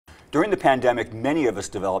During the pandemic, many of us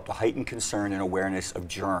developed a heightened concern and awareness of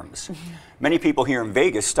germs. Many people here in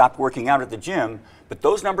Vegas stopped working out at the gym, but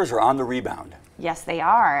those numbers are on the rebound. Yes, they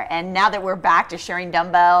are. And now that we're back to sharing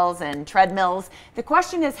dumbbells and treadmills, the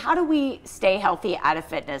question is, how do we stay healthy at a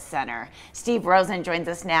fitness center? Steve Rosen joins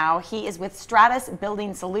us now. He is with Stratus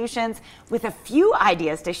Building Solutions with a few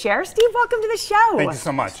ideas to share. Steve, welcome to the show. Thank you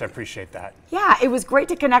so much. I appreciate that. Yeah, it was great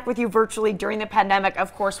to connect with you virtually during the pandemic.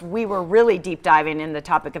 Of course, we were really deep diving in the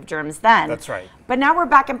topic of germs then. That's right. But now we're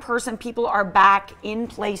back in person. People are back in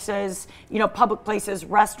places, you know, public places,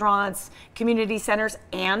 restaurants, community centers,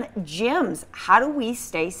 and gyms. How do we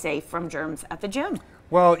stay safe from germs at the gym?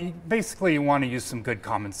 Well, basically you want to use some good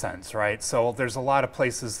common sense, right? So there's a lot of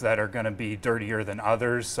places that are going to be dirtier than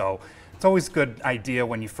others. So it's always a good idea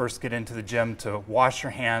when you first get into the gym to wash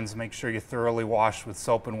your hands, make sure you thoroughly wash with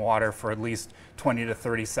soap and water for at least 20 to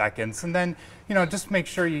 30 seconds. And then, you know, just make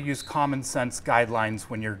sure you use common sense guidelines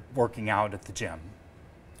when you're working out at the gym.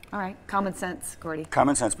 All right, common sense, Gordy.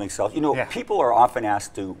 Common sense makes sense. You know, people are often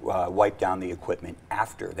asked to wipe down the equipment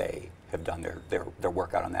after they have done their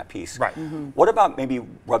workout on that piece. Right. What about maybe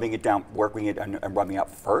rubbing it down, working it and rubbing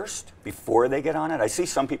out first before they get on it? I see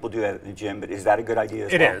some people do that at the gym, but is that a good idea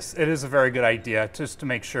as well? It is. It is a very good idea just to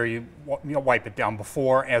make sure you wipe it down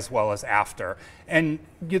before as well as after. And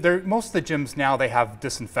most of the gyms now, they have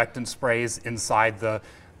disinfectant sprays inside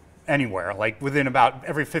anywhere, like within about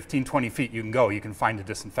every 15, 20 feet you can go, you can find a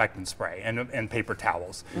disinfectant spray and paper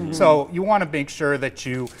towels. So you want to make sure that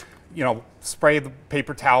you spray the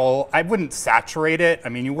paper towel. I wouldn't saturate it. I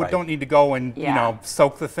mean, you don't need to go and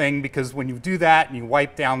soak the thing, because when you do that and you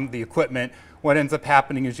wipe down the equipment, what ends up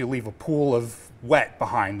happening is you leave a pool of wet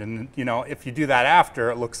behind, and if you do that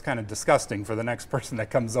after, it looks kind of disgusting for the next person that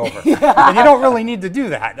comes over. And you don't really need to do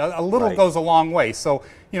that. A little goes a long way. So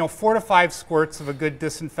 4 to 5 squirts of a good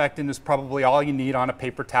disinfectant is probably all you need on a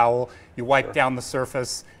paper towel. You wipe down the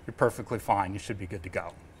surface, you're perfectly fine. You should be good to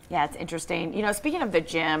go. Yeah, it's interesting. Speaking of the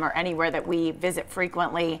gym or anywhere that we visit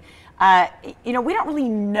frequently, we don't really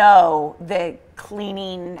know the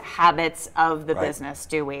cleaning habits of the business,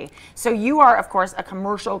 do we? So you are, of course, a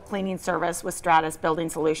commercial cleaning service with Stratus Building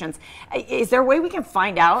Solutions. Is there a way we can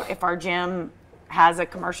find out if our gym has a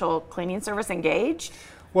commercial cleaning service engaged?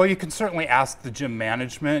 Well, you can certainly ask the gym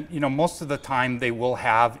management. Most of the time they will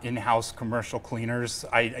have in-house commercial cleaners.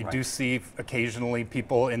 I do see occasionally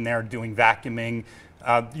people in there doing vacuuming.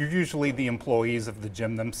 You're usually the employees of the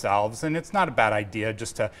gym themselves, and it's not a bad idea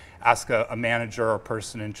just to ask a manager or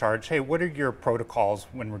person in charge, hey, what are your protocols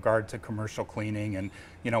in regard to commercial cleaning, and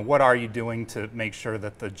what are you doing to make sure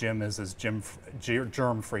that the gym is as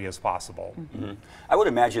germ-free as possible? I would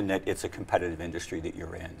imagine that it's a competitive industry that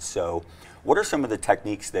you're in. So what are some of the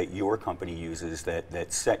techniques that your company uses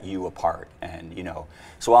that set you apart? And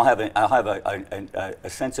so I'll have a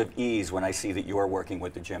sense of ease when I see that you're working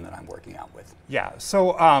with the gym that I'm working out with. Yeah.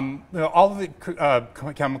 So all of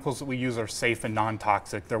the chemicals that we use are safe and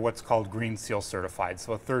non-toxic. They're what's called Green Seal certified.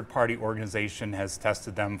 So a third-party organization has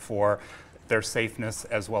tested them for their safeness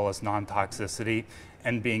as well as non-toxicity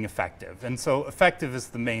and being effective. And so effective is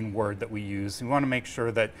the main word that we use. We want to make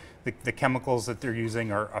sure that the chemicals that they're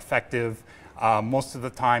using are effective. Most of the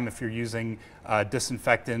time, if you're using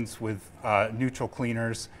disinfectants with neutral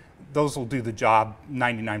cleaners, those will do the job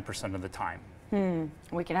 99% of the time.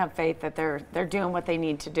 We can have faith that they're doing what they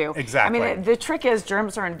need to do. Exactly. I mean, the trick is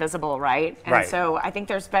germs are invisible, right? And so I think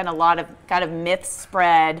there's been a lot of kind of myths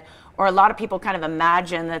spread, or a lot of people kind of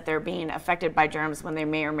imagine that they're being affected by germs when they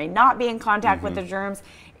may or may not be in contact with the germs.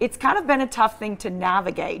 It's kind of been a tough thing to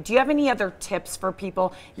navigate. Do you have any other tips for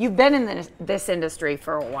people? You've been in this industry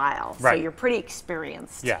for a while, so you're pretty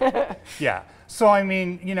experienced. Yeah, yeah. So I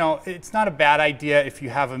mean, it's not a bad idea if you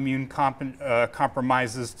have immune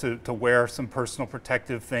compromises to wear some personal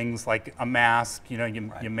protective things like a mask.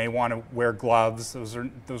 You may want to wear gloves.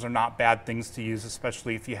 Those are not bad things to use,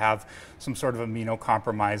 especially if you have some sort of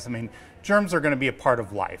immunocompromise. I mean, germs are going to be a part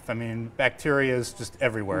of life. I mean, bacteria is just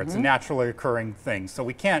everywhere. It's a naturally occurring thing. So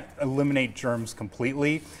we can't eliminate germs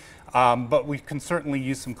completely, but we can certainly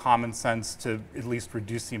use some common sense to at least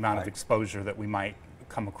reduce the amount of exposure that we might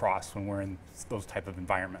come across when we're in those type of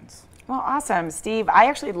environments. Well, awesome, Steve. I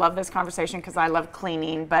actually love this conversation because I love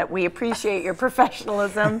cleaning, but we appreciate your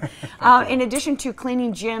professionalism. In addition to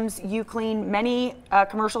cleaning gyms, you clean many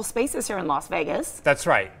commercial spaces here in Las Vegas. That's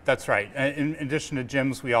right. That's right. In addition to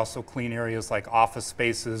gyms, we also clean areas like office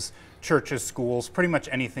spaces, churches, schools, pretty much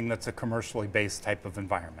anything that's a commercially based type of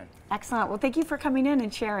environment. Excellent. Well, thank you for coming in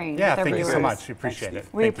and sharing. Yeah, with our thank you so viewers. much. We appreciate it.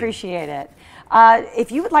 We Thank you. appreciate it.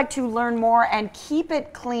 If you would like to learn more and keep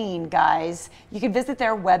it clean, guys, you can visit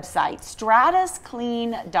their website,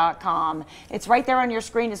 stratusclean.com. It's right there on your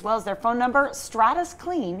screen, as well as their phone number,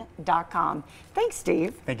 stratusclean.com. Thanks,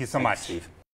 Steve. Thank you so Thanks, much. Steve.